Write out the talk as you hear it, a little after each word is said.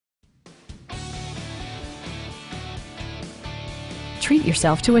Treat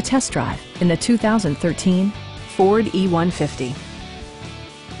yourself to a test drive in the 2013 Ford E-150.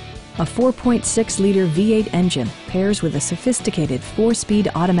 A 4.6-liter V8 engine pairs with a sophisticated 4-speed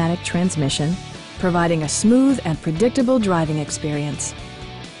automatic transmission, providing a smooth and predictable driving experience.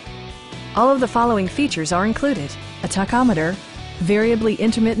 All of the following features are included: a tachometer, variably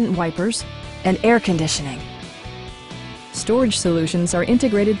intermittent wipers, and air conditioning. Storage solutions are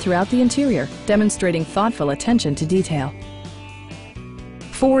integrated throughout the interior, demonstrating thoughtful attention to detail.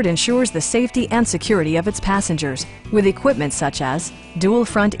 Ford ensures the safety and security of its passengers with equipment such as dual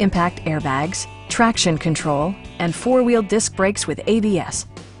front impact airbags, traction control, and 4-wheel disc brakes with ABS.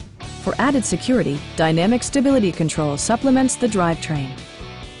 For added security, dynamic stability control supplements the drivetrain.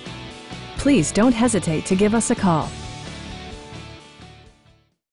 Please don't hesitate to give us a call.